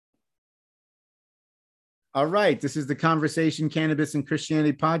All right. This is the Conversation Cannabis and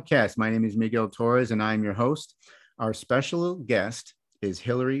Christianity podcast. My name is Miguel Torres, and I'm your host. Our special guest is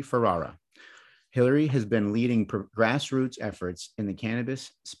Hillary Ferrara. Hillary has been leading grassroots efforts in the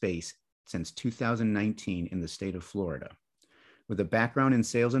cannabis space since 2019 in the state of Florida. With a background in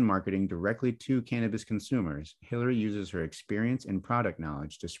sales and marketing directly to cannabis consumers, Hillary uses her experience and product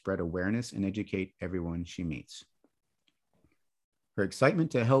knowledge to spread awareness and educate everyone she meets. Her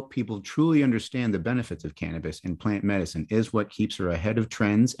excitement to help people truly understand the benefits of cannabis and plant medicine is what keeps her ahead of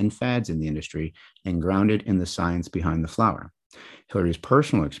trends and fads in the industry and grounded in the science behind the flower. Hillary's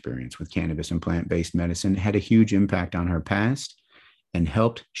personal experience with cannabis and plant-based medicine had a huge impact on her past and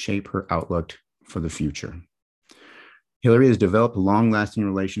helped shape her outlook for the future. Hillary has developed long-lasting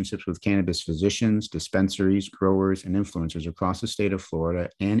relationships with cannabis physicians, dispensaries, growers, and influencers across the state of Florida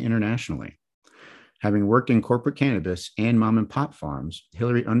and internationally. Having worked in corporate cannabis and mom and pop farms,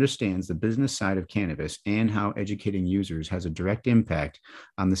 Hillary understands the business side of cannabis and how educating users has a direct impact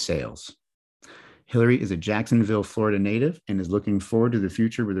on the sales. Hillary is a Jacksonville, Florida native and is looking forward to the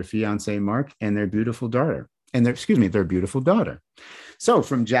future with her fiancé, Mark, and their beautiful daughter. Their beautiful daughter. So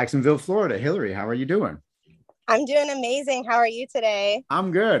from Jacksonville, Florida, Hillary, how are you doing? I'm doing amazing. How are you today?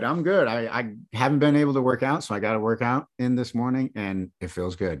 I'm good. I haven't been able to work out, so I got to work out in this morning, and it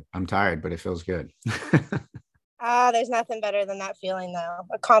feels good. I'm tired, but it feels good. There's nothing better than that feeling, though.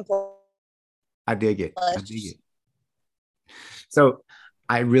 Accomplished. I dig it. So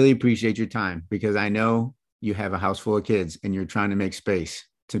I really appreciate your time because I know you have a house full of kids and you're trying to make space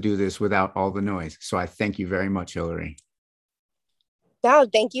to do this without all the noise. So I thank you very much, Hillary. No,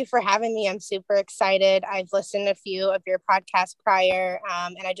 thank you for having me. I'm super excited. I've listened to a few of your podcasts prior,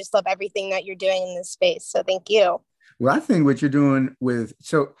 and I just love everything that you're doing in this space. So thank you. Well, I think what you're doing with,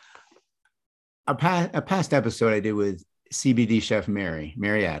 a past episode I did with CBD chef Mary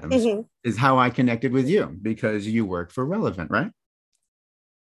Adams, is how I connected with you because you work for RELEVNT, right?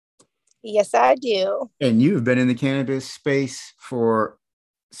 Yes, I do. And you've been in the cannabis space for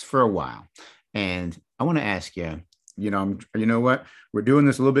a while. And I want to ask you, you know what? We're doing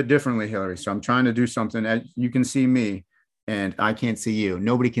this a little bit differently, Hillary. So I'm trying to do something that you can see me and I can't see you.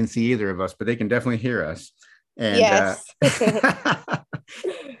 Nobody can see either of us, but they can definitely hear us. And, yes.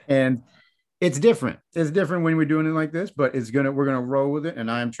 And it's different. It's different when we're doing it like this, but we're going to roll with it. And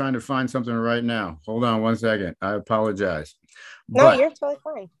I'm trying to find something right now. Hold on one second. I apologize. No, you're totally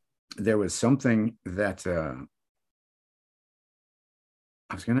fine. There was something that I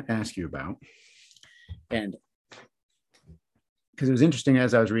was going to ask you about. And because it was interesting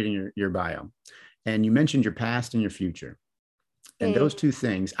as I was reading your bio, and you mentioned your past and your future, and those two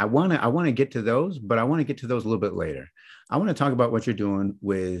things. I want to get to those, but I want to get to those a little bit later. I want to talk about what you're doing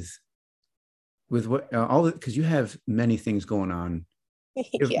with what because you have many things going on.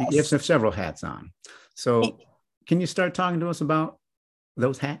 You have several hats on. So can you start talking to us about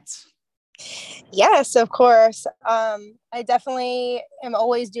those hats? Yes, of course. I definitely am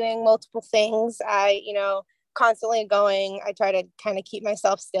always doing multiple things. Constantly going. I try to kind of keep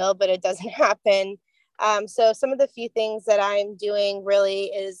myself still, but it doesn't happen. So some of the few things that I'm doing really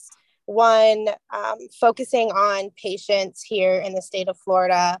is one, focusing on patients here in the state of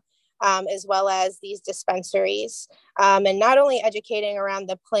Florida, as well as these dispensaries, and not only educating around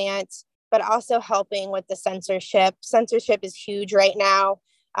the plant, but also helping with the censorship. Censorship is huge right now.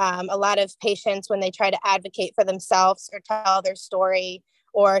 A lot of patients, when they try to advocate for themselves or tell their story,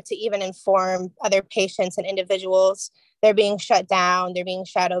 or to even inform other patients and individuals, they're being shut down, they're being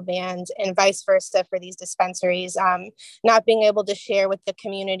shadow banned, and vice versa for these dispensaries, not being able to share with the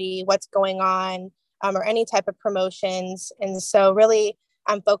community what's going on, or any type of promotions. And so really,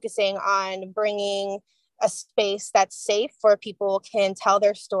 I'm focusing on bringing a space that's safe where people can tell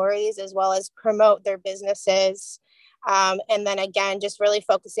their stories as well as promote their businesses. And then again, just really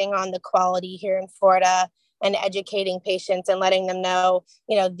focusing on the quality here in Florida and educating patients and letting them know,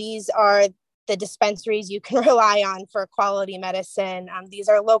 these are the dispensaries you can rely on for quality medicine. These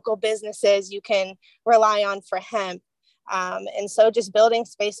are local businesses you can rely on for hemp. And so just building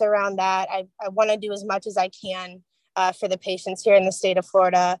space around that. I want to do as much as I can for the patients here in the state of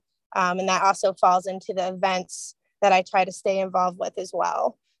Florida. And that also falls into the events that I try to stay involved with as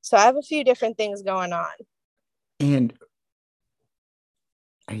well. So I have a few different things going on. And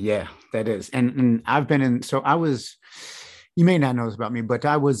yeah, that is. And I've been in, so I was, you may not know this about me, but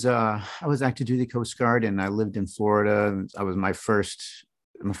I was active duty Coast Guard and I lived in Florida. I was my first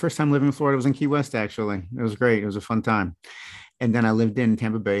time living in Florida was in Key West, actually. It was great. It was a fun time. And then I lived in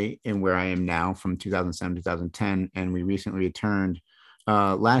Tampa Bay and where I am now from 2007, 2010. And we recently returned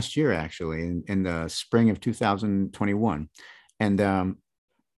last year, actually, in the spring of 2021. And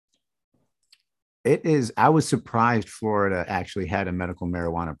It is. I was surprised Florida actually had a medical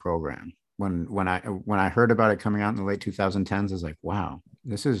marijuana program. When I heard about it coming out in the late 2010s, I was like, wow,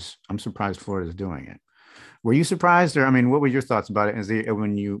 this is. I'm surprised Florida's doing it. Were you surprised, or I mean, what were your thoughts about it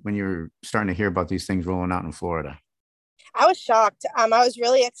when you were starting to hear about these things rolling out in Florida? I was shocked. I was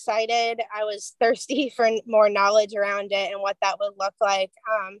really excited. I was thirsty for more knowledge around it and what that would look like.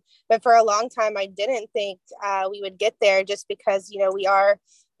 But for a long time, I didn't think we would get there just because, we are,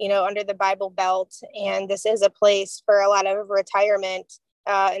 under the Bible Belt, and this is a place for a lot of retirement.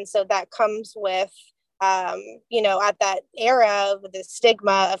 And so that comes with, at that era with the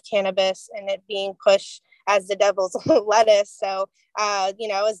stigma of cannabis and it being pushed as the devil's lettuce. So, I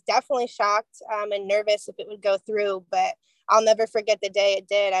was definitely shocked and nervous if it would go through, but I'll never forget the day it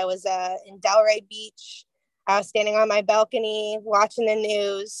did. I was in Delray Beach. I was standing on my balcony watching the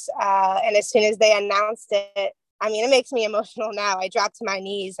news. And as soon as they announced it, I mean, it makes me emotional now. I dropped to my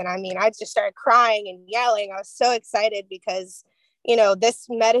knees and I just started crying and yelling. I was so excited because, this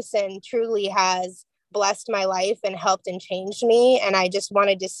medicine truly has blessed my life and helped and changed me. And I just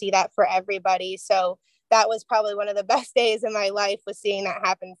wanted to see that for everybody. So that was probably one of the best days in my life, was seeing that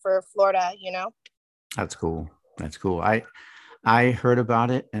happen for Florida. That's cool. That's cool. I heard about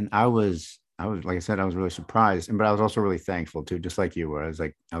it and I was like I said, I was really surprised, but I was also really thankful too, just like you were. I was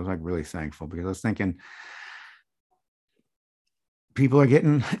like really thankful because I was thinking people are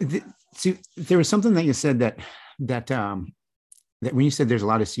getting. See, there was something that you said that when you said there's a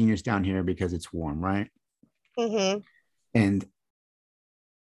lot of seniors down here because it's warm, right? Mm-hmm. And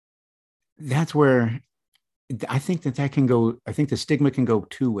that's where I think that can go. I think the stigma can go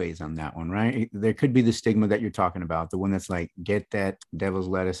two ways on that one, right? There could be the stigma that you're talking about, the one that's like, get that devil's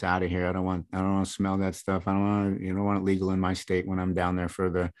lettuce out of here. I don't want to smell that stuff. I don't want to, don't want it legal in my state when I'm down there for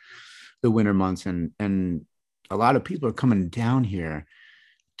the winter months. And a lot of people are coming down here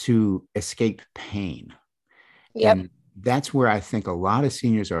to escape pain. Yep. And that's where I think a lot of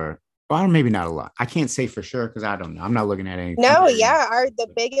seniors are, well, maybe not a lot. I can't say for sure because I don't know. I'm not looking at anything. No, yeah, our the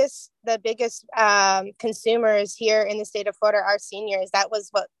biggest consumers here in the state of Florida are seniors. That was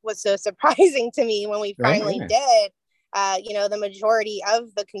what was so surprising to me when we Right? finally Yeah. did. The majority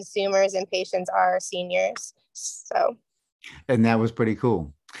of the consumers and patients are seniors. So, And that was pretty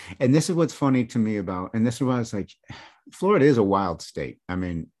cool. And this is what's funny to me about, and this is why I was like, Florida is a wild state. I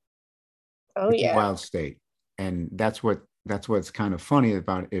mean, oh it's a yeah, wild state. And that's what's kind of funny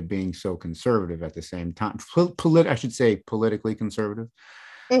about it being so conservative at the same time. I should say politically conservative,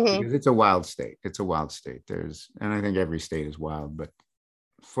 hmm, because it's a wild state. It's a wild state. And I think every state is wild, but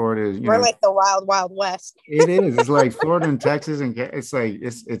Florida, we're like the wild, wild west. it is. It's like Florida and Texas, and it's like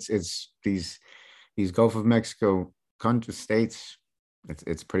it's these Gulf of Mexico country states.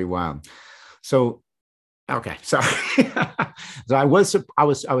 It's pretty wild. So okay, sorry. So I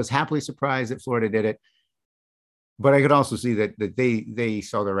was happily surprised that Florida did it, but I could also see that they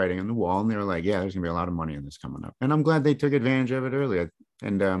saw the writing on the wall and they were like, yeah, there's gonna be a lot of money in this coming up, and I'm glad they took advantage of it earlier.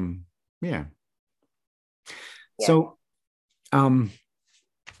 And yeah. Yeah, So um,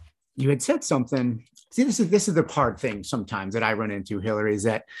 you had said something. See, this is the hard thing sometimes that I run into, Hillary, is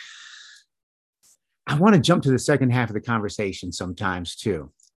that I want to jump to the second half of the conversation sometimes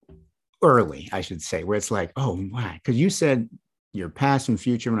too, early, I should say, where it's like, oh, wow, because you said your past and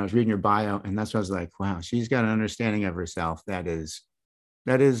future when I was reading your bio, and that's what I was like, wow, she's got an understanding of herself that is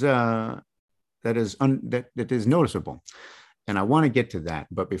that is noticeable, and I want to get to that.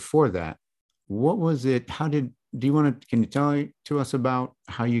 But before that, what was it? How did do you want to? Can you tell to us about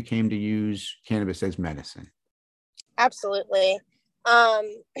how you came to use cannabis as medicine? absolutely. Um,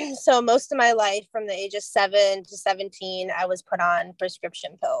 so most of my life, from the age of 7 to 17, I was put on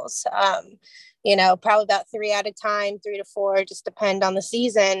prescription pills. Probably about three at a time, 3 to 4, just depend on the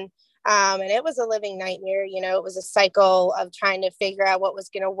season. And it was a living nightmare. It was a cycle of trying to figure out what was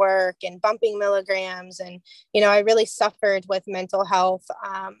going to work and bumping milligrams. And, I really suffered with mental health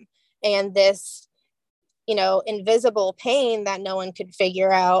and this, invisible pain that no one could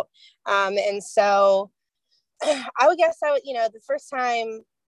figure out. And so the first time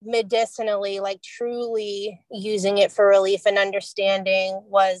medicinally, like truly using it for relief and understanding,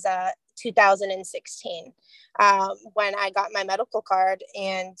 was 2016 when I got my medical card.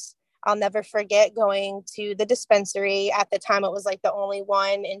 And I'll never forget going to the dispensary. At the time, it was like the only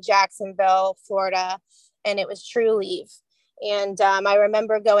one in Jacksonville, Florida, and it was True Leaf. And I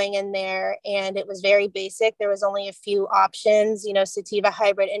remember going in there, and it was very basic. There was only a few options, sativa,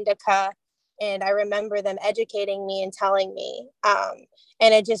 hybrid, indica. And I remember them educating me and telling me,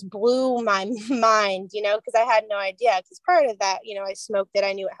 and it just blew my mind, because I had no idea. Because prior to that, I smoked it.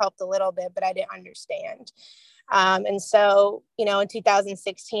 I knew it helped a little bit, but I didn't understand. And so, in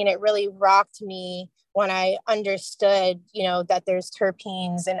 2016, it really rocked me when I understood, that there's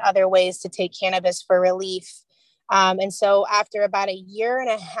terpenes and other ways to take cannabis for relief. And so after about a year and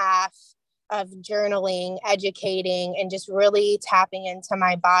a half of journaling, educating, and just really tapping into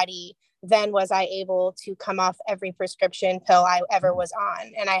my body, then was I able to come off every prescription pill I ever was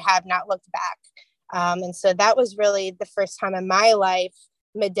on. And I have not looked back. And so that was really the first time in my life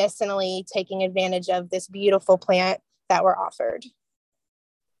medicinally taking advantage of this beautiful plant that we're offered.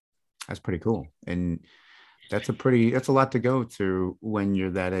 That's pretty cool. And that's a lot to go through when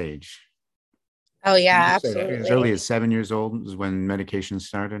you're that age. Oh yeah, absolutely. As early as 7 years old is when medication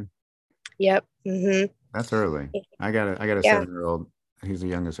started. Yep. Mm-hmm. That's early. I got a 7-year-old. He's the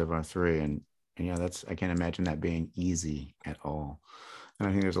youngest of our three. And yeah, I can't imagine that being easy at all. And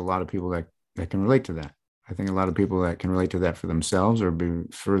I think there's a lot of people that can relate to that. I think a lot of people that can relate to that for themselves or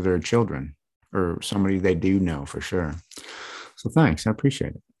for their children or somebody they do know for sure. So thanks. I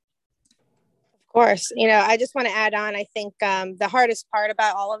appreciate it. Of course. I just want to add on, I think the hardest part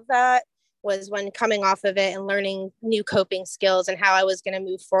about all of that was when coming off of it and learning new coping skills and how I was going to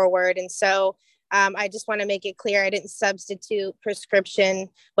move forward. And so I just want to make it clear, I didn't substitute prescription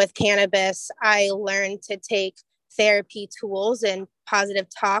with cannabis. I learned to take therapy tools and positive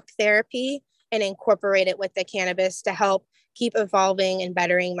talk therapy and incorporate it with the cannabis to help keep evolving and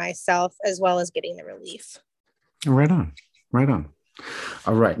bettering myself as well as getting the relief. Right on.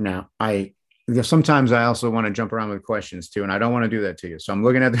 All right. Now, sometimes I also want to jump around with questions too, and I don't want to do that to you. So I'm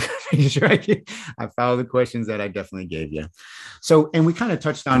looking at I follow the questions that I definitely gave you. So, and we kind of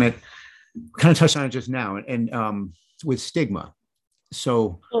touched on it just now, and with stigma.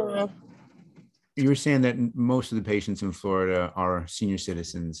 So you were saying that most of the patients in Florida are senior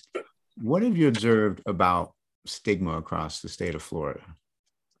citizens. What have you observed about stigma across the state of Florida?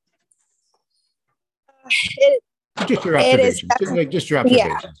 Just your observations. Just your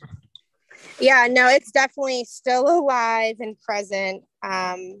observations. Yeah, no, it's definitely still alive and present.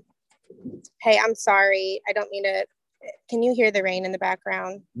 Hey, I'm sorry. I don't mean to. Can you hear the rain in the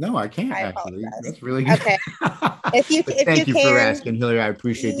background? No, I can't actually. That's really good. Okay. Thank you for asking, Hillary. I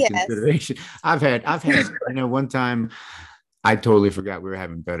appreciate the consideration. I've had, one time I totally forgot we were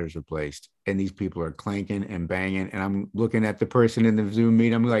having betters replaced, and these people are clanking and banging, and I'm looking at the person in the Zoom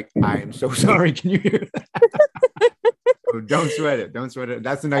meet. I'm like, I am so sorry. Can you hear that? So don't sweat it.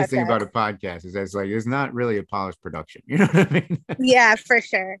 That's the nice thing about a podcast is that it's not really a polished production. You know what I mean? Yeah, for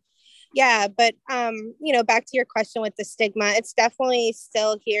sure. Yeah, but back to your question with the stigma, it's definitely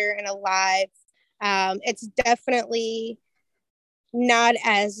still here and alive. It's definitely not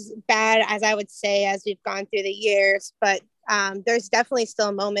as bad as I would say as we've gone through the years, but there's definitely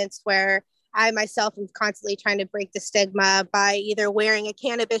still moments where I myself am constantly trying to break the stigma by either wearing a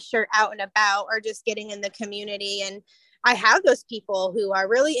cannabis shirt out and about or just getting in the community. And I have those people who are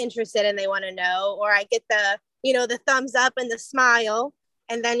really interested and they want to know, or I get the thumbs up and the smile.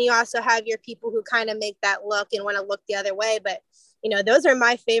 And then you also have your people who kind of make that look and want to look the other way. But, those are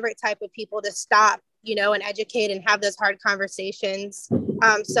my favorite type of people to stop, and educate and have those hard conversations.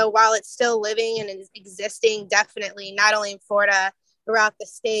 So while it's still living and is existing, definitely not only in Florida, throughout the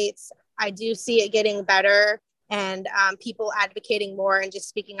states, I do see it getting better and people advocating more and just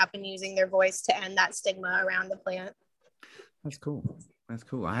speaking up and using their voice to end that stigma around the plant. That's cool.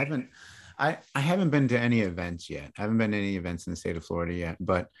 I haven't been to any events yet. I haven't been to any events in the state of Florida yet,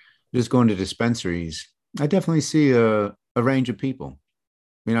 but just going to dispensaries, I definitely see a range of people.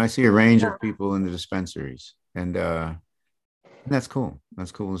 I see a range of people in the dispensaries, and that's cool.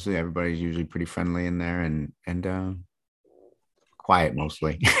 That's cool to see. Everybody's usually pretty friendly in there and quiet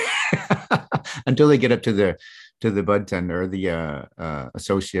mostly until they get up to the bud tender or the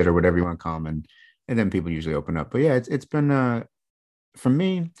associate or whatever you want to call them, and then people usually open up. But yeah, it's been for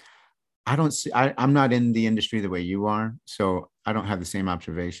me. I'm not in the industry the way you are, so I don't have the same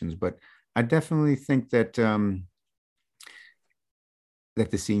observations, but I definitely think that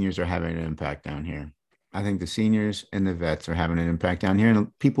the seniors are having an impact down here. I think the seniors and the vets are having an impact down here,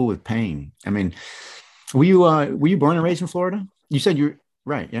 and people with pain. I mean, were you born and raised in Florida? You said you're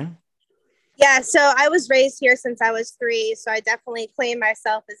right, yeah? Yeah, so I was raised here since I was 3, so I definitely claim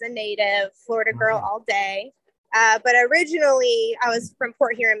myself as a native Florida girl all day. But originally, I was from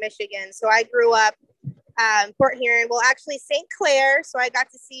Port Huron, Michigan. So I grew up Port Huron, actually St. Clair. So I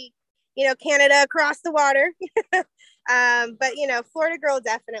got to see, Canada across the water. But, Florida girl,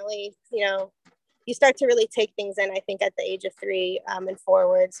 definitely, you start to really take things in, I think, at the age of 3 and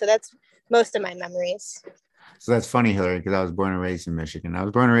forward. So that's most of my memories. So that's funny, Hillary, because I was born and raised in Michigan. I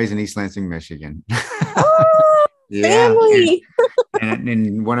was born and raised in East Lansing, Michigan. Yeah. family.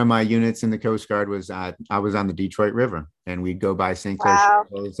 And one of my units in the Coast Guard was I was on the Detroit River, and we'd go by St. Clair Wow,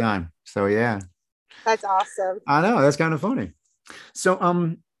 all the time. So yeah, that's awesome. I know that's kind of funny. So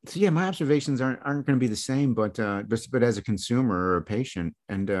so yeah, my observations aren't going to be the same, but as a consumer or a patient,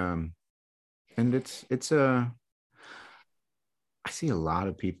 and it's I see a lot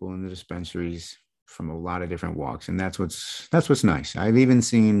of people in the dispensaries from a lot of different walks, and that's what's nice. I've even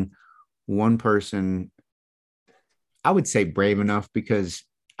seen one person, I would say brave enough, because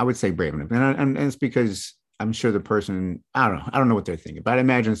I would say brave enough, and it's because I'm sure the person, I don't know what they're thinking, but I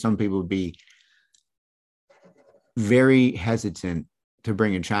imagine some people would be very hesitant to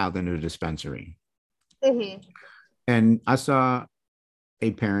bring a child into a dispensary. Mm-hmm. And I saw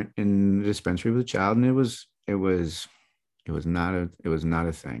a parent in the dispensary with a child, and it was not a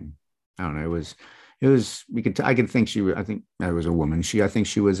thing. I don't know. It was I could think I think that was a woman. I think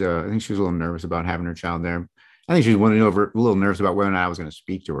she was a little nervous about having her child there. I think she was a little nervous about whether or not I was going to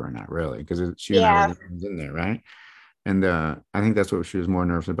speak to her or not, really, because she and I were Yeah. the ones in there, right? And I think that's what she was more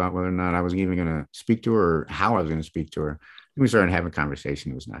nervous about, whether or not I was even going to speak to her or how I was going to speak to her. We started having a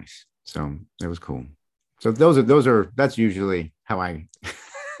conversation. It was nice. So it was cool. So that's usually how I.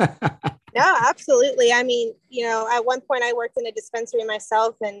 No, absolutely. I mean, at one point I worked in a dispensary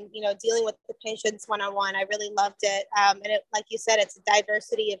myself, and, dealing with the patients one-on-one, I really loved it. And it, like you said, it's a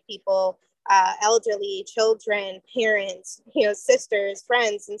diversity of people, elderly, children, parents, sisters,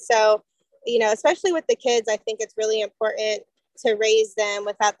 friends. And so, especially with the kids, I think it's really important to raise them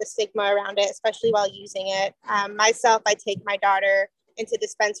without the stigma around it, especially while using it. Myself, I take my daughter into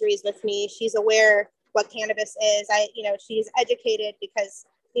dispensaries with me. She's aware what cannabis is. She's educated because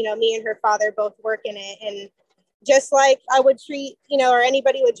me and her father both work in it. And just like I would treat, or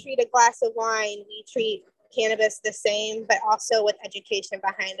anybody would treat a glass of wine, we treat cannabis the same, but also with education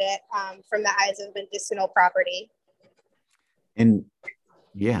behind it, from the eyes of medicinal property. And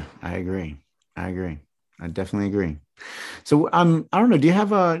yeah, I agree. I agree. I definitely agree. So I don't know. Do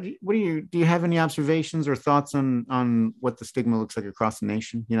you have any observations or thoughts on what the stigma looks like across the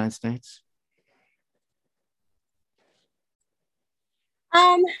nation, United States?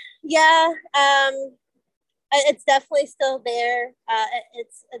 Um, yeah, it's definitely still there.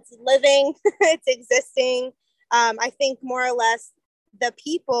 It's living, it's existing. I think more or less the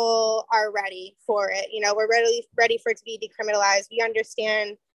people are ready for it. We're ready for it to be decriminalized. We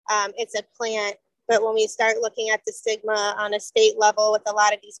understand it's a plant, but when we start looking at the stigma on a state level with a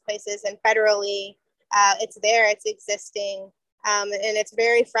lot of these places and federally, it's there, it's existing, and it's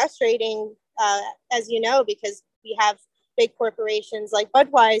very frustrating, as you know, because we have big corporations like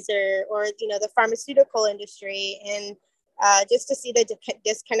Budweiser or the pharmaceutical industry, and just to see the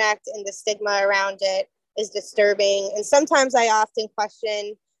disconnect and the stigma around it is disturbing. And sometimes I often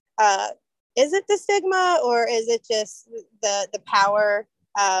question, is it the stigma, or is it just the power,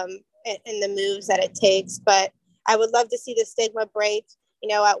 and the moves that it takes? But I would love to see the stigma break.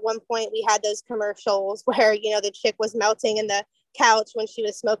 At one point we had those commercials where the chick was melting in the couch when she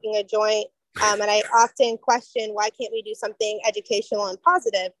was smoking a joint. And I often question, why can't we do something educational and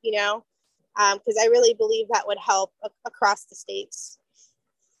positive, because I really believe that would help across the states.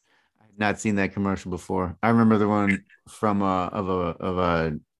 I've not seen that commercial before. I remember the one from of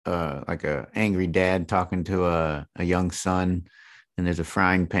a like a angry dad talking to a young son, and there's a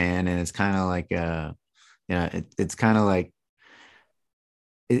frying pan, and it's kind of like it's kind of like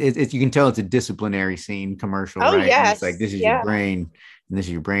you can tell it's a disciplinary scene commercial, Oh, right? And it's like, yes. this is your Yeah. brain, and this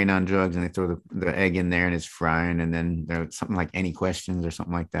is your brain on drugs, and they throw the egg in there and it's frying, and then there's something like any questions or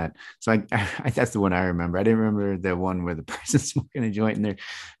something like that. So that's the one I remember. I didn't remember the one where the person's smoking a joint and they're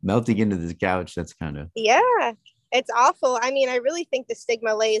melting into this couch. That's kind of. Yeah. It's awful. I mean, I really think the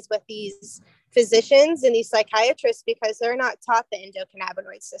stigma lays with these physicians and these psychiatrists because they're not taught the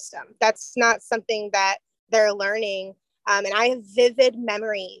endocannabinoid system. That's not something that they're learning. And I have vivid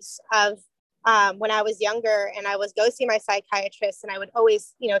memories of when I was younger and I was go see my psychiatrist, and I would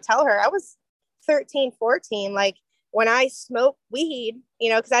always, tell her I was 13, 14. Like, when I smoked weed,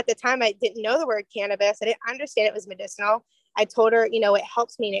 because at the time I didn't know the word cannabis. I didn't understand it was medicinal. I told her, it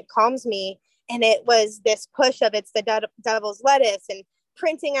helps me and it calms me. And it was this push of it's the devil's lettuce, and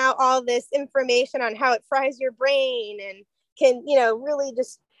printing out all this information on how it fries your brain and can, really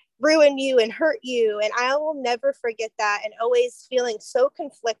just ruin you and hurt you. And I will never forget that, and always feeling so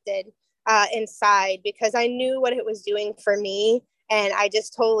conflicted inside, because I knew what it was doing for me. And I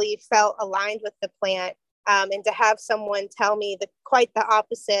just totally felt aligned with the plant. And to have someone tell me quite the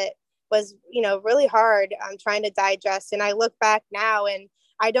opposite was, really hard. Trying to digest. And I look back now and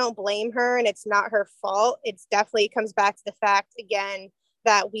I don't blame her, and it's not her fault. It's definitely comes back to the fact again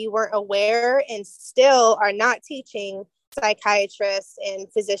that we weren't aware and still are not teaching psychiatrists and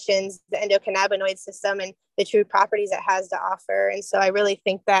physicians the endocannabinoid system and the true properties it has to offer. And so I really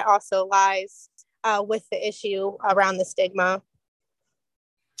think that also lies with the issue around the stigma.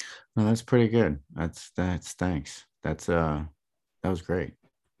 No, that's pretty good. That's thanks. That was great.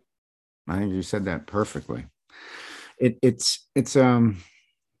 I think you said that perfectly. It's the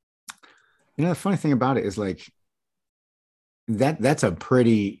funny thing about it is like that's a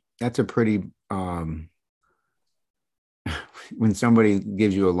pretty when somebody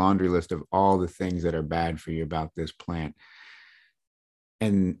gives you a laundry list of all the things that are bad for you about this plant,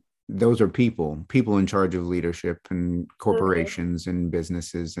 and those are people in charge of leadership and corporations and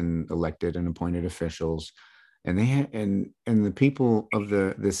businesses and elected and appointed officials, and and the people of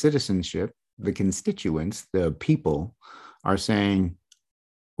the citizenship, the constituents, the people are saying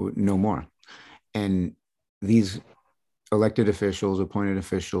no more. And these elected officials, appointed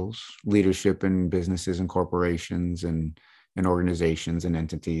officials, leadership in businesses and corporations and organizations and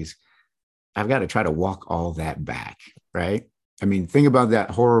entities, I've got to try to walk all that back, right? I mean, think about that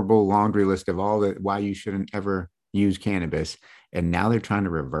horrible laundry list of all that why you shouldn't ever use cannabis, and now they're trying to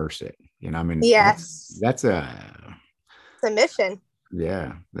reverse it. I mean, yes, that's it's a mission.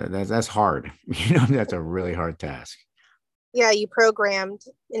 Yeah, that's hard. That's a really hard task. Yeah, you programmed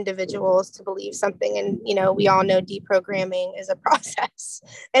individuals to believe something, and we all know deprogramming is a process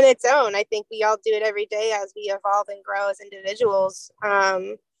in its own. I think we all do it every day as we evolve and grow as individuals.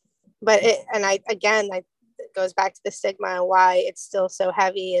 But it goes back to the stigma and why it's still so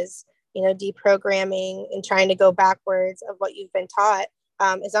heavy is deprogramming and trying to go backwards of what you've been taught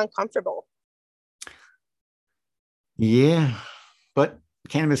is uncomfortable. Yeah, but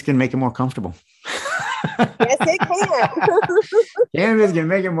cannabis can make it more comfortable. Yes, it can. Cannabis can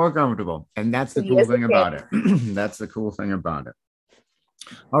make it more comfortable, and that's the cool thing about it. That's the cool thing about it.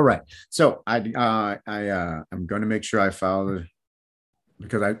 All right, so I'm going to make sure I follow,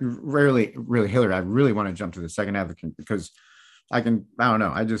 because I rarely, really, Hillary, I really want to jump to the second advocate, because I don't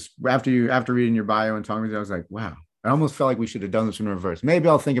know. I just, after reading your bio and talking with you, I was like, wow, I almost felt like we should have done this in reverse. Maybe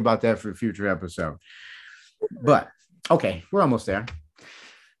I'll think about that for a future episode. But okay, we're almost there.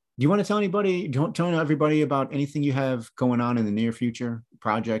 Do you want to tell everybody about anything you have going on in the near future,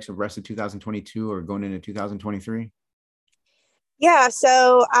 projects of rest of 2022 or going into 2023? Yeah.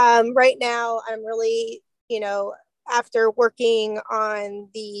 So right now I'm really, after working on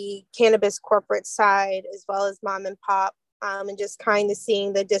the cannabis corporate side, as well as mom and pop, and just kind of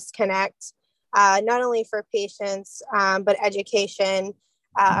seeing the disconnect, not only for patients, but education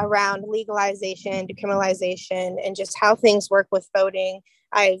around legalization, decriminalization, and just how things work with voting.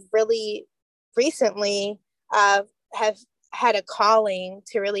 I've really recently have had a calling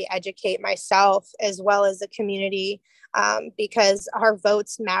to really educate myself as well as the community, because our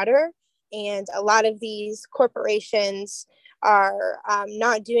votes matter. And a lot of these corporations are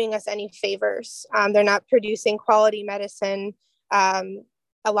not doing us any favors. They're not producing quality medicine. A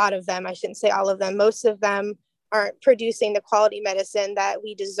lot of them, I shouldn't say all of them, most of them aren't producing the quality medicine that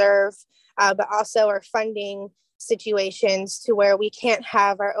we deserve, but also are funding situations to where we can't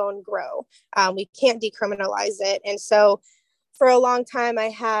have our own grow. We can't decriminalize it. And so for a long time, I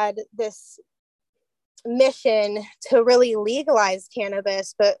had this mission to really legalize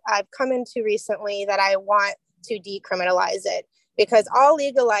cannabis, but I've come into recently that I want to decriminalize it, because all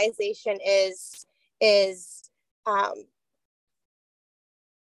legalization is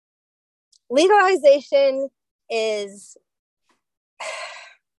legalization is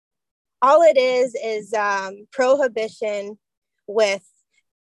all it is prohibition with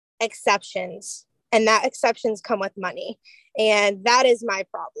exceptions, and that exceptions come with money. And that is my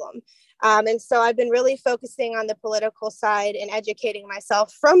problem. And so I've been really focusing on the political side and educating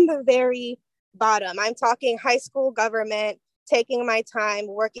myself from the very bottom. I'm talking high school government, taking my time,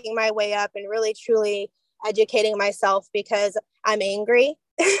 working my way up, and really truly educating myself, because I'm angry.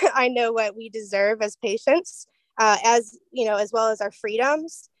 I know what we deserve as patients, as well as our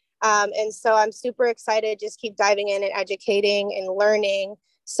freedoms. And so I'm super excited, just keep diving in and educating and learning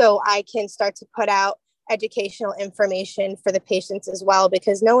so I can start to put out educational information for the patients as well,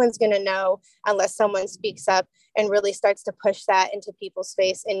 because no one's going to know unless someone speaks up and really starts to push that into people's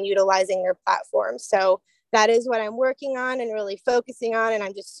face and utilizing their platform. So that is what I'm working on and really focusing on. And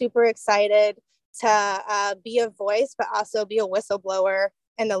I'm just super excited to be a voice, but also be a whistleblower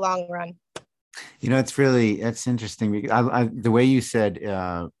in the long run. That's interesting, because the way you said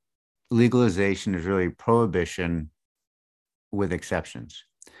legalization is really prohibition with exceptions.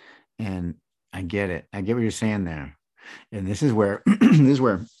 And I get it. I get what you're saying there. And this is where this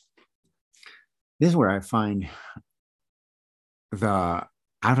is where I find the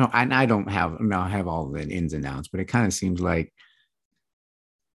I don't have all the ins and outs, but it kind of seems like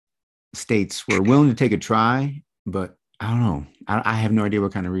states were willing to take a try, but I don't know. I have no idea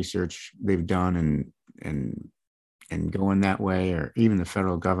what kind of research they've done and and going that way, or even the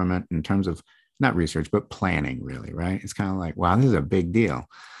federal government in terms of not research but planning. Really, right? It's kind of like, wow, this is a big deal.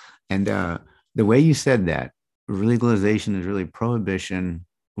 And the way you said that legalization is really prohibition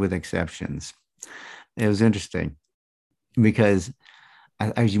with exceptions. It was interesting because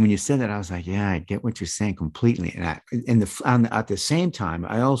when you said that, I was like, yeah, I get what you're saying completely. At the same time,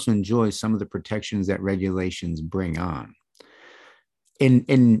 I also enjoy some of the protections that regulations bring on. And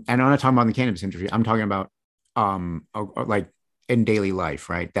I'm not talking about the cannabis industry. I'm talking about like in daily life,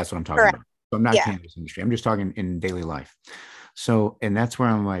 right? That's what I'm talking Correct. about. So I'm not Yeah. cannabis industry. I'm just talking in daily life. So, and that's where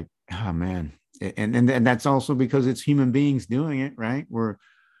I'm like, oh man. And that's also because it's human beings doing it, right? Where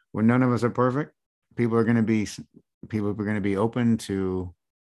none of us are perfect. People are going to be people are going to be open to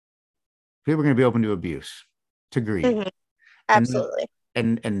people are going to be open to abuse, to greed. Hmm. And Absolutely.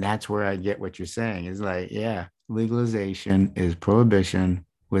 and that's where I get what you're saying. Is like, yeah, legalization is prohibition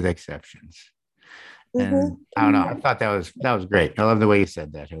with exceptions. And Hmm. I don't know. I thought that was great. I love the way you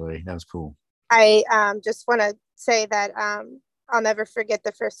said that, Hillary. That was cool. I just want to say that I'll never forget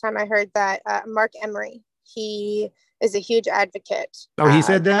the first time I heard that Mark Emery, he is a huge advocate. Oh, he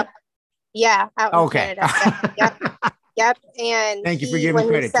said that? Yeah, out in Okay. Canada. Yep, yep, yep. And Thank you for he, giving when he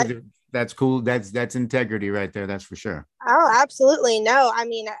credit said, because that's cool. That's integrity right there. That's for sure. oh, absolutely. No, I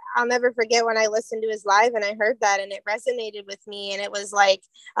mean, I'll never forget when I listened to his live and I heard that and it resonated with me. And it was like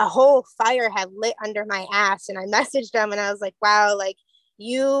a whole fire had lit under my ass. And I messaged him and I was like, wow, like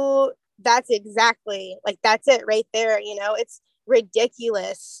that's exactly like, that's it right there. It's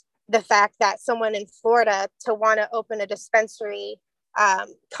ridiculous. The fact that someone in Florida to want to open a dispensary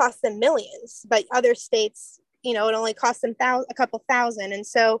costs them millions, but other states, it only costs them a couple thousand. And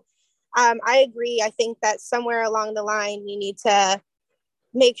so I agree. I think that somewhere along the line, we need to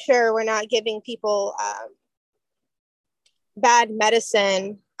make sure we're not giving people bad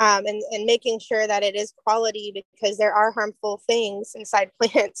medicine and making sure that it is quality because there are harmful things inside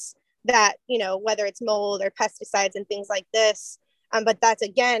plants that, whether it's mold or pesticides and things like this. But that's,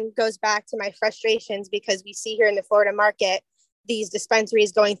 again, goes back to my frustrations because we see here in the Florida market, these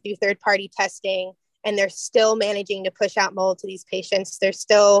dispensaries going through third-party testing, and they're still managing to push out mold to these patients. They're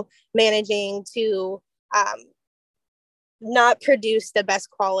still managing to not produce the best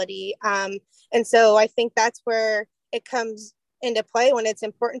quality. And so I think that's where it comes into play when it's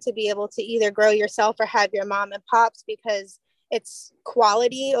important to be able to either grow yourself or have your mom and pops because it's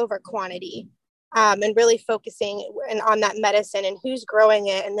quality over quantity. And really focusing on that medicine and who's growing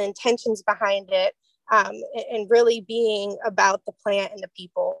it and the intentions behind it, and really being about the plant and the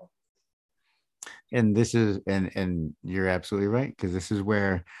people. And this is and you're absolutely right because this is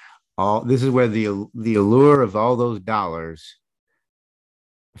where the allure of all those dollars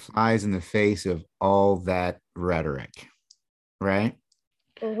flies in the face of all that rhetoric, right?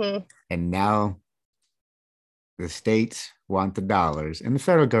 Mm-hmm. And now the states want the dollars, and the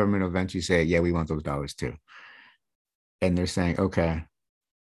federal government will eventually say, "Yeah, we want those dollars too." And they're saying, "Okay."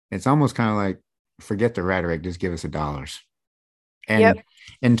 It's almost kind of like, forget the rhetoric, just give us the dollars. Yep.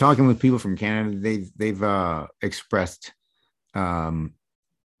 And talking with people from Canada, they've expressed um,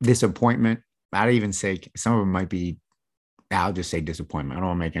 disappointment. I'd even say some of them might be. I'll just say disappointment. I don't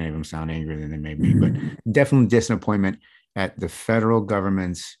want to make any of them sound angrier than they may be, but definitely disappointment at the federal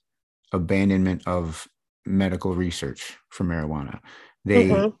government's abandonment of medical research for marijuana. As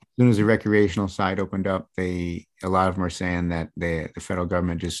Mm-hmm. soon as the recreational side opened up, a lot of them are saying that the federal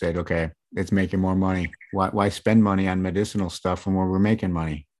government just said, okay, it's making more money. Why spend money on medicinal stuff when we're making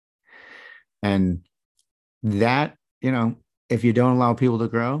money? And that, if you don't allow people to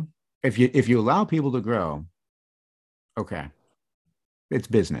grow, if you allow people to grow, okay, it's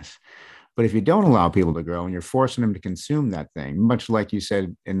business. But if you don't allow people to grow and you're forcing them to consume that thing, much like you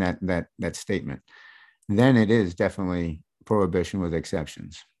said in that statement, then it is definitely prohibition with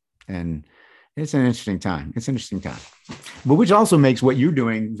exceptions. And it's an interesting time. It's an interesting time. But which also makes what you're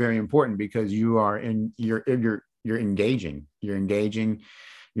doing very important because you're engaging. You're engaging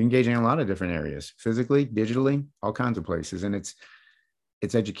in a lot of different areas, physically, digitally, all kinds of places. And it's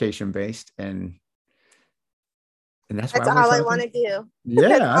education based and that's why That's I want all to I talk want to. to do.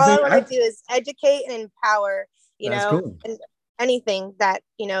 That's Yeah, I all I think want to do is educate and empower, that's cool. and anything that,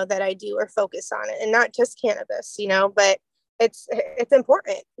 that I do or focus on it and not just cannabis, but it's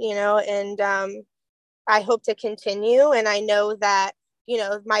important, and I hope to continue. And I know that,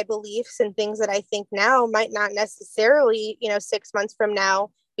 my beliefs and things that I think now might not necessarily, 6 months from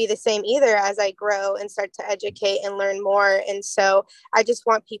now be the same either as I grow and start to educate and learn more. And so I just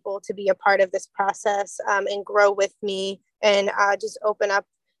want people to be a part of this process and grow with me and just open up,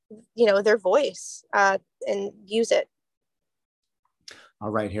 their voice and use it. All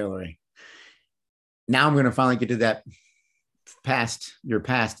right, Hillary. Now I'm going to finally get to that your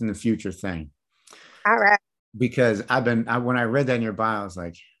past and the future thing. All right. Because when I read that in your bio, I was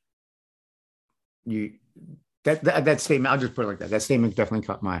like, that statement, I'll just put it like that. That statement definitely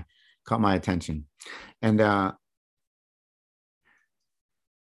caught my attention. And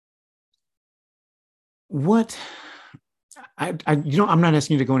what I'm not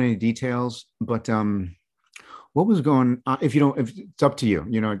asking you to go into any details, but what was going on? If it's up to you,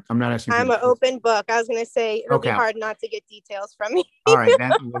 I'm not asking. I'm an open book. I was going to say it'll be hard not to get details from me. All right,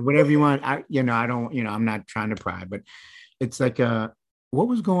 whatever you want. I don't, I'm not trying to pry, but it's like, what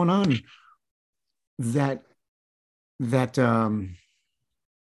was going on that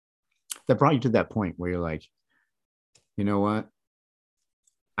brought you to that point where you're like, you know what?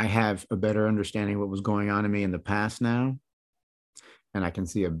 I have a better understanding of what was going on in me in the past now, and I can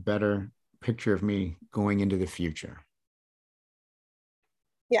see a better picture of me going into the future.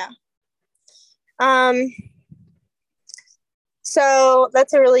 Yeah. So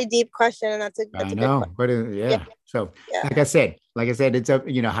that's a really deep question, and that's a know, but yeah. So yeah. Like I said, it's up.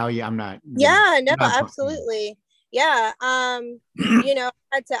 How you? I'm not. Absolutely. Yeah. I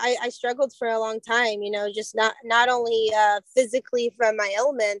struggled for a long time. Just not only physically from my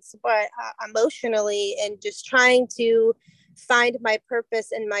ailments, but emotionally, and just trying to find my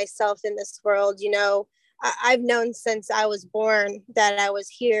purpose and myself in this world. I've known since I was born that I was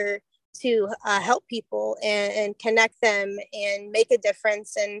here to help people and connect them and make a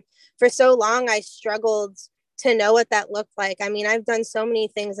difference. And for so long, I struggled to know what that looked like. I mean, I've done so many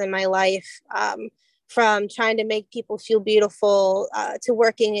things in my life, from trying to make people feel beautiful, to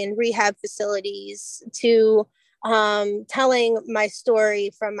working in rehab facilities, to telling my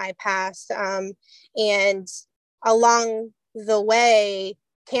story from my past. And along the way,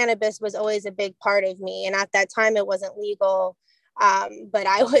 cannabis was always a big part of me. And at that time, it wasn't legal. But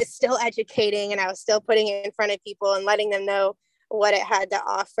I was still educating, and I was still putting it in front of people and letting them know what it had to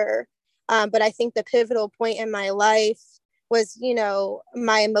offer. But I think the pivotal point in my life was,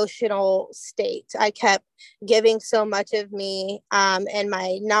 my emotional state. I kept giving so much of me and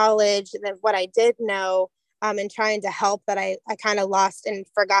my knowledge of what I did know, and trying to help, that I kind of lost and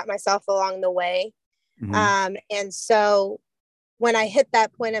forgot myself along the way. Mm-hmm. And so when I hit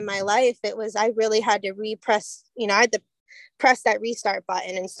that point in my life, I really had to I had to press that restart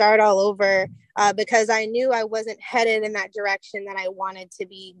button and start all over, because I knew I wasn't headed in that direction that I wanted to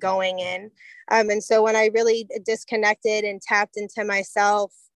be going in. And so when I really disconnected and tapped into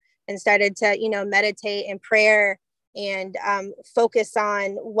myself and started to, meditate and prayer and focus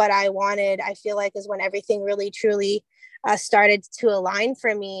on what I wanted, I feel like is when everything really, truly started to align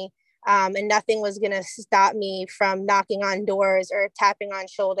for me. And nothing was going to stop me from knocking on doors or tapping on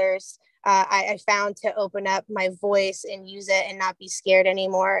shoulders. I found to open up my voice and use it and not be scared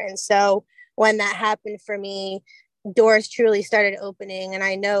anymore. And so when that happened for me, doors truly started opening. And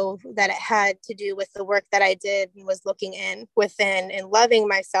I know that it had to do with the work that I did and was looking within and loving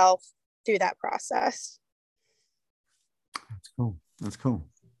myself through that process. That's cool.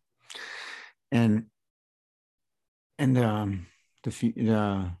 And what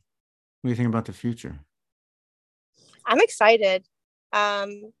do you think about the future? I'm excited.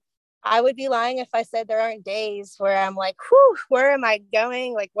 I would be lying if I said there aren't days where I'm like, whew, where am I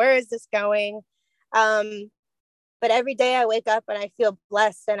going? Like, where is this going? But every day I wake up and I feel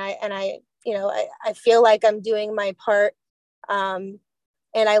blessed, and I feel like I'm doing my part. And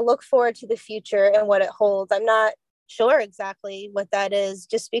I look forward to the future and what it holds. I'm not sure exactly what that is,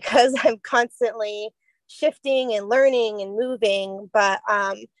 just because I'm constantly shifting and learning and moving. But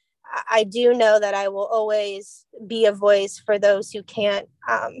I do know that I will always be a voice for those who can't,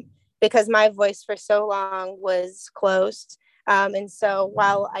 because my voice for so long was closed. And so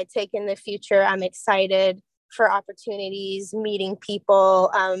while I take in the future, I'm excited for opportunities, meeting people,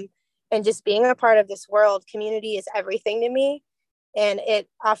 and just being a part of this world. Community is everything to me, and it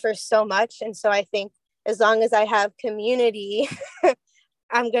offers so much. And so I think as long as I have community,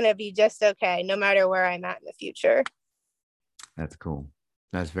 I'm going to be just okay, no matter where I'm at in the future. That's cool.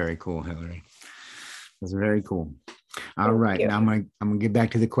 That's very cool, Hillary. That's very cool. All right. Now I'm gonna get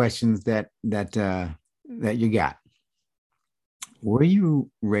back to the questions that you got. Were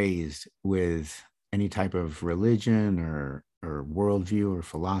you raised with any type of religion or worldview or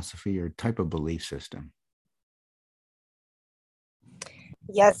philosophy or type of belief system?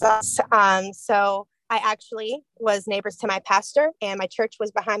 Yes. So I actually was neighbors to my pastor, and my church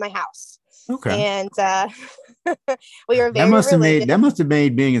was behind my house. Okay. And we were very religious. That must have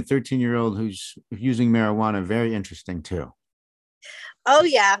made being a 13-year-old who's using marijuana very interesting too. Oh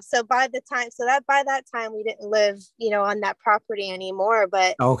yeah. By that time we didn't live, on that property anymore.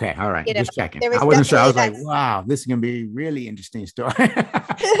 But Okay, all right. Just checking. there I was wasn't sure. I definitely was like, that. wow, this is gonna be a really interesting story.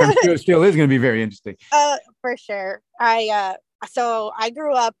 I'm sure it still is gonna be very interesting. For sure. I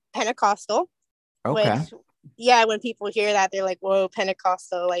grew up Pentecostal, Okay. which, yeah, when people hear that, they're like, "Whoa,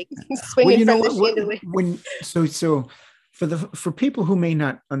 Pentecostal!" Like Well, swinging you know from the what? chandelier. For people who may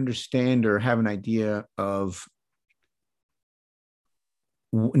not understand or have an idea of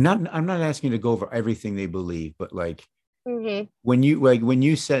I'm not asking you to go over everything they believe, but like Mm-hmm. when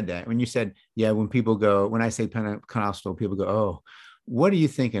you said that, when you said, yeah, when I say Pentecostal, people go, oh, what are you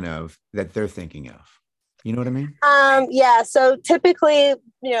thinking of that they're thinking of? You know what I mean? Yeah. So typically,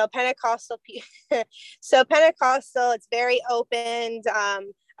 Pentecostal. So Pentecostal, it's very open.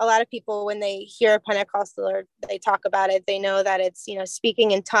 A lot of people, when they hear Pentecostal or they talk about it, they know that it's,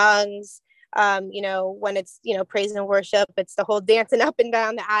 speaking in tongues. When it's, praise and worship, it's the whole dancing up and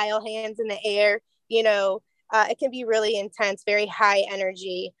down the aisle, hands in the air. It can be really intense, very high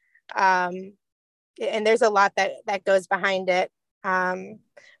energy. And there's a lot that goes behind it.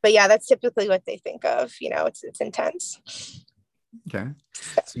 But yeah, that's typically what they think of. It's intense. Okay.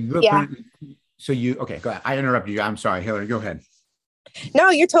 So you grew Yeah. up. Okay. Go ahead. I interrupted you. I'm sorry, Hillary. Go ahead. No,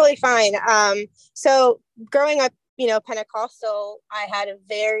 you're totally fine. So growing up, Pentecostal, I had a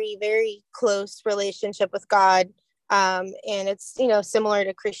very, very close relationship with God. And it's, similar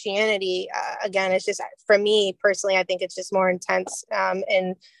to Christianity. Again, it's just, for me personally, I think it's just more intense.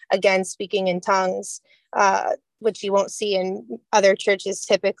 And again, speaking in tongues, which you won't see in other churches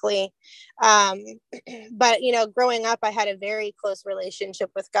typically. But, growing up, I had a very close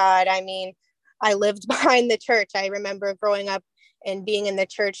relationship with God. I mean, I lived behind the church. I remember growing up and being in the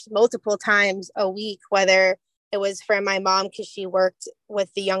church multiple times a week, whether it was for my mom because she worked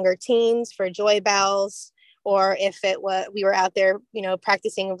with the younger teens for Joy Bells, or if we were out there,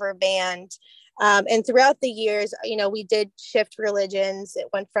 practicing for band. And throughout the years, we did shift religions. It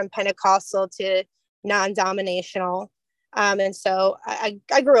went from Pentecostal to non-denominational. And so I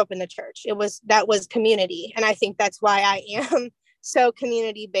grew up in the church. That was community. And I think that's why I am so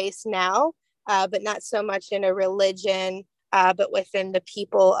community based now, but not so much in a religion, but within the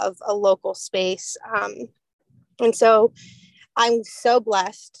people of a local space. And so I'm so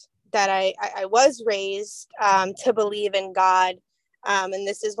blessed that I was raised to believe in God. And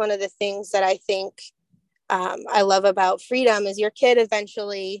this is one of the things that I think I love about freedom is your kid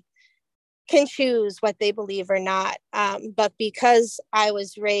eventually can choose what they believe or not. But because I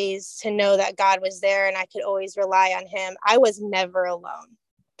was raised to know that God was there and I could always rely on him, I was never alone.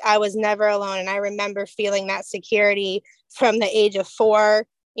 And I remember feeling that security from the age of 4,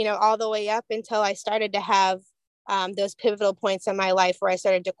 all the way up until I started to have those pivotal points in my life where I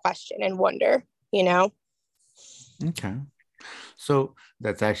started to question and wonder. Okay. So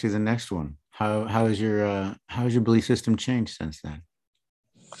that's actually the next one. How has your belief system changed since then?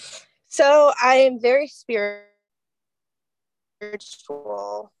 So I am very spiritual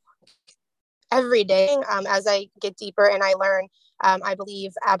every day. As I get deeper and I learn, I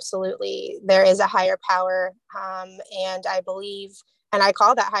believe absolutely there is a higher power. And I believe, and I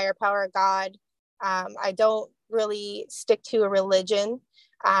call that higher power God. I don't really stick to a religion.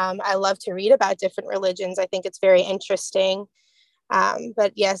 I love to read about different religions. I think it's very interesting.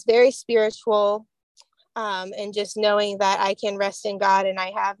 But yes, very spiritual. And just knowing that I can rest in God and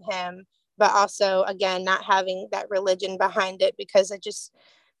I have him, but also, again, not having that religion behind it, because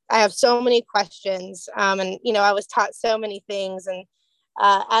I have so many questions. And, I was taught so many things. And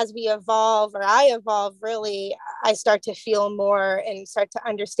as we evolve, or I evolve, really, I start to feel more and start to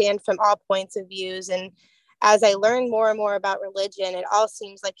understand from all points of views. And as I learn more and more about religion, it all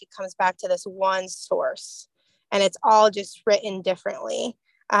seems like it comes back to this one source, and it's all just written differently.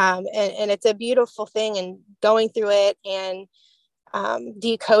 And it's a beautiful thing, and going through it and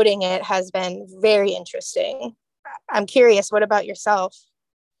decoding it has been very interesting. I'm curious, what about yourself?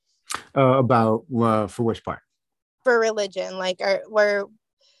 About for which part? For religion, like, where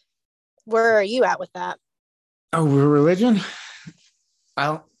are you at with that? Oh, religion.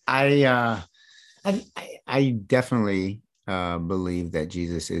 Well, I definitely believe that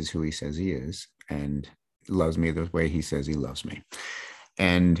Jesus is who he says he is and loves me the way he says he loves me.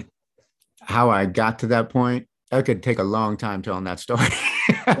 And how I got to that point, I could take a long time telling that story.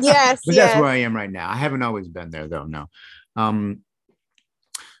 Yes, But that's yes. where I am right now. I haven't always been there though. No.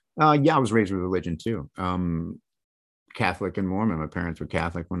 Yeah, I was raised with religion too. Catholic and Mormon. My parents were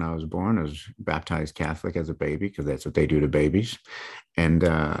Catholic when I was born. I was baptized Catholic as a baby because that's what they do to babies. And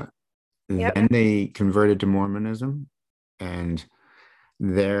Yep. then they converted to Mormonism. And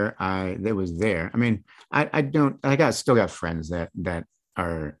there was there. I mean, still got friends that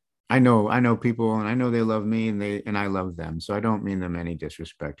are, I know people and I know they love me and I love them. So I don't mean them any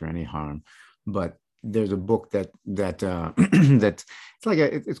disrespect or any harm, but there's a book that it's like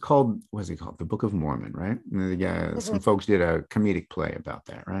it's called, what's it called? The Book of Mormon, right? And some Mhm. folks did a comedic play about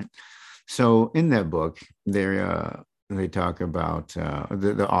that, right? So in that book, they talk about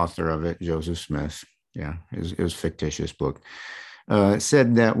the author of it, Joseph Smith. Yeah, it was a fictitious book.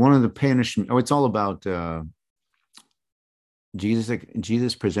 Said that one of the punishment, it's all about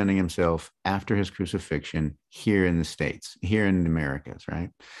Jesus presenting himself after his crucifixion here in the States, here in the Americas, right?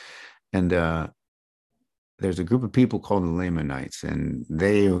 And there's a group of people called the Lamanites, and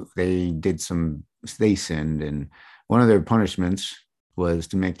they sinned, and one of their punishments was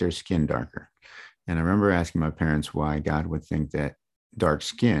to make their skin darker. And I remember asking my parents why God would think that dark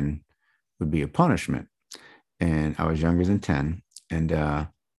skin would be a punishment. And I was younger than 10, and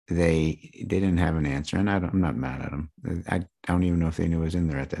they didn't have an answer, and I'm not mad at them. I don't even know if they knew it was in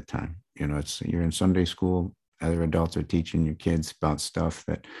there at that time. You know, you're in Sunday school, other adults are teaching your kids about stuff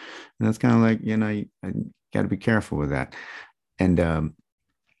and that's kind of like, you know, you got to be careful with that. And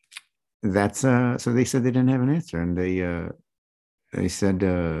that's so they said they didn't have an answer, and they said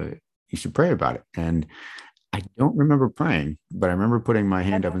you should pray about it. And I don't remember praying, but I remember putting my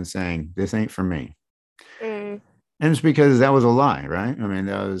hand up and saying, "This ain't for me." Mm. And it's because that was a lie, right? I mean,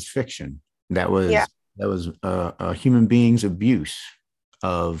 that was fiction. That Yeah. was a human being's abuse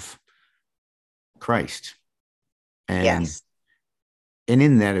of Christ, and Yes.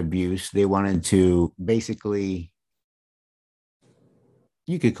 in that abuse, they wanted to basically,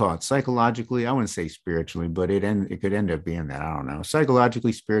 you could call it psychologically. I wouldn't say spiritually, but it could end up being that. I don't know,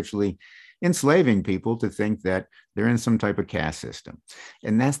 psychologically, spiritually, enslaving people to think that they're in some type of caste system,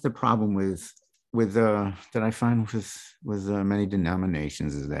 and that's the problem with that I find with many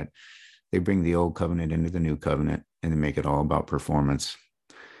denominations, is that they bring the old covenant into the new covenant and they make it all about performance,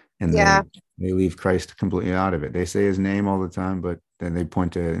 and Yeah. they leave Christ completely out of it. They say his name all the time, but then they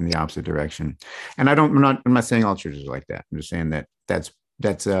point to in the opposite direction. And I'm not saying all churches are like that. I'm just saying that that's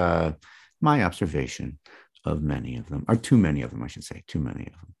my observation of many of them, or too many of them, I should say, too many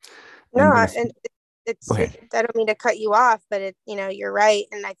of them. No, And and go ahead. I don't mean to cut you off, but you're right.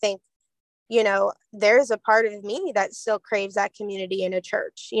 And I think, there's a part of me that still craves that community in a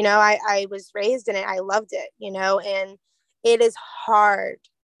church. I was raised in it. I loved it, and it is hard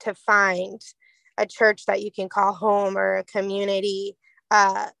to find a church that you can call home, or a community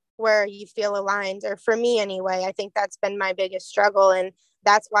where you feel aligned. Or for me anyway, I think that's been my biggest struggle. And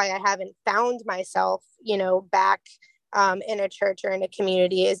that's why I haven't found myself, back in a church or in a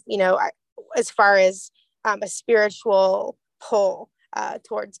community, is, as far as a spiritual pull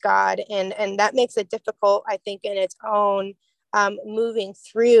towards God. And that makes it difficult, I think, in its own, moving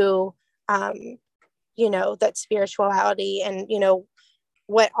through, that spirituality and,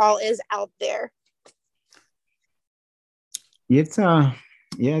 what all is out there. It's yeah,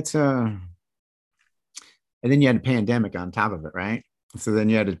 it's and then you had a pandemic on top of it, right? So then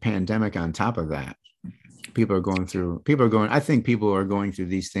you had a pandemic on top of that. I think people are going through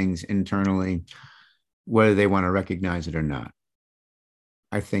these things internally, whether they want to recognize it or not.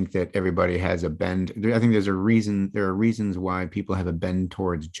 I think that everybody has a bend. I think there are reasons why people have a bend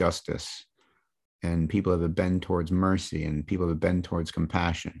towards justice, and people have a bend towards mercy, and people have a bend towards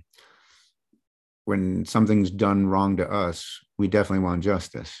compassion. When something's done wrong to us, we definitely want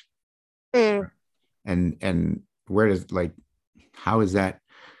justice. Mm. And where does, like, how is that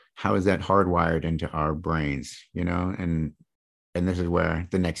hardwired into our brains, and this is where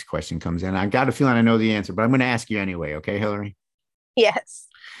the next question comes in. I got a feeling I know the answer, but I'm going to ask you anyway. Okay, Hillary? Yes.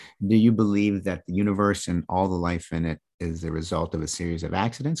 Do you believe that the universe and all the life in it is the result of a series of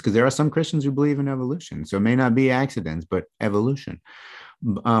accidents? Because there are some Christians who believe in evolution. So it may not be accidents, but evolution.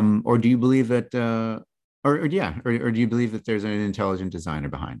 Or do you believe that, or do you believe that there's an intelligent designer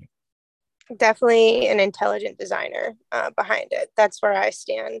behind it? Definitely an intelligent designer behind it. That's where I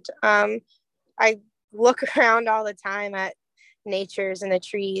stand. I look around all the time at natures and the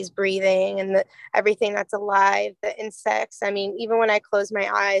trees breathing and everything that's alive, the insects. I mean, even when I close my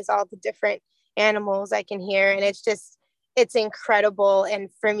eyes, all the different animals I can hear. And it's incredible. And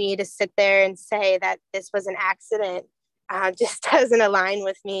for me to sit there and say that this was an accident just doesn't align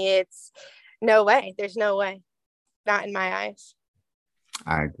with me. It's no way. There's no way. Not in my eyes.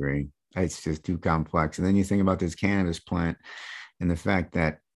 I agree. It's just too complex. And then you think about this cannabis plant and the fact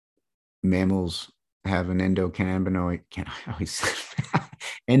that mammals have an endocannabinoid, can I always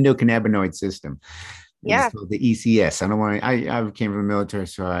endocannabinoid system. It's Yeah. called the ECS. I don't want to, I came from the military,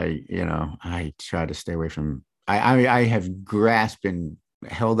 so I try to stay away from, I have grasped and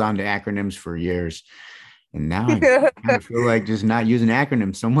held on to acronyms for years. And now I kind of feel like just not using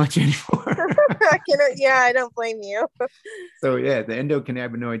acronyms so much anymore. Yeah, I don't blame you. So yeah, the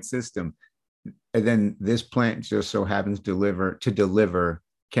endocannabinoid system. And then this plant just so happens to deliver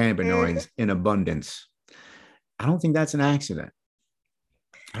cannabinoids in abundance. I don't think that's an accident.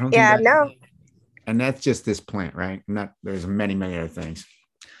 I don't think Yeah, that, no. and that's just this plant, right? Not there's many, many other things.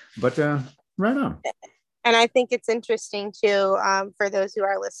 But right on. And I think it's interesting too, for those who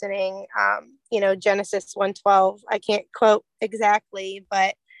are listening, Genesis 1:12, I can't quote exactly,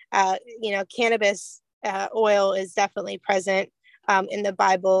 but, cannabis oil is definitely present in the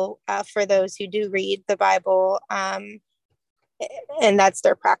Bible for those who do read the Bible. And that's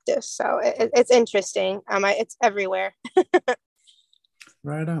their practice. So it's interesting. It's everywhere.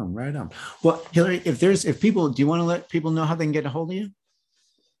 Right on, right on. Well, Hillary, if people, do you want to let people know how they can get a hold of you?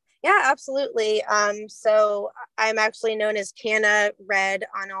 Yeah, absolutely. So I'm actually known as Canna Red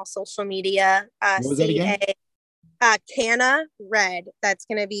on all social media. What was that again? Canna Red. That's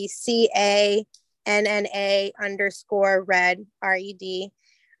going to be CANNA_red, RED.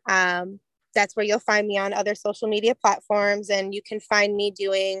 That's where you'll find me on other social media platforms. And you can find me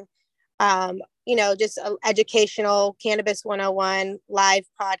doing, just educational Cannabis 101 live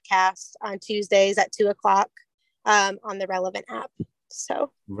podcast on Tuesdays at 2:00 on the Relevant app.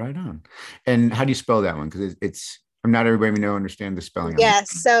 So right on. And how do you spell that one? Because it's I'm not everybody may understand the spelling.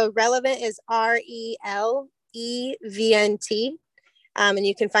 Yes. So Relevant is RELEVNT. And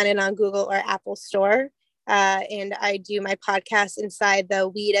you can find it on Google or Apple Store. And I do my podcast inside the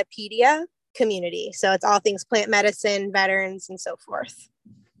Weedopedia community. So it's all things plant medicine, veterans, and so forth.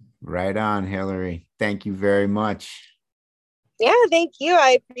 Right on, Hillary. Thank you very much. Yeah, thank you.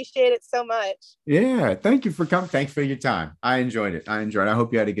 I appreciate it so much. Yeah, thank you for coming. Thanks for your time. I enjoyed it. I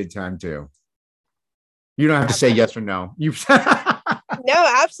hope you had a good time too. You don't have to say yes or no. You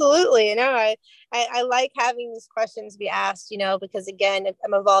No, absolutely. No, I like having these questions be asked, because again,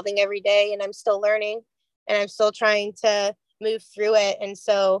 I'm evolving every day and I'm still learning and I'm still trying to move through it. And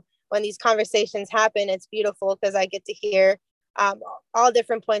so when these conversations happen, it's beautiful because I get to hear all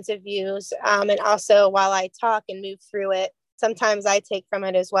different points of views. And also while I talk and move through it, sometimes I take from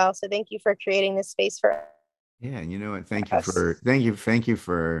it as well. So thank you for creating this space for. Yeah, you know what? Thank you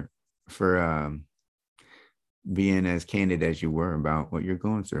for being as candid as you were about what you're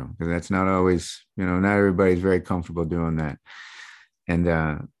going through, because that's not always, not everybody's very comfortable doing that. And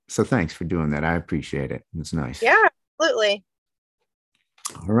so thanks for doing that. I appreciate it. It's nice. Yeah, absolutely.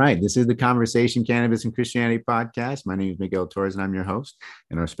 All right. This is the Conversation Cannabis and Christianity podcast. My name is Miguel Torres and I'm your host.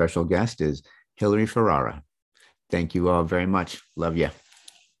 And our special guest is Hillary Ferrara. Thank you all very much. Love you.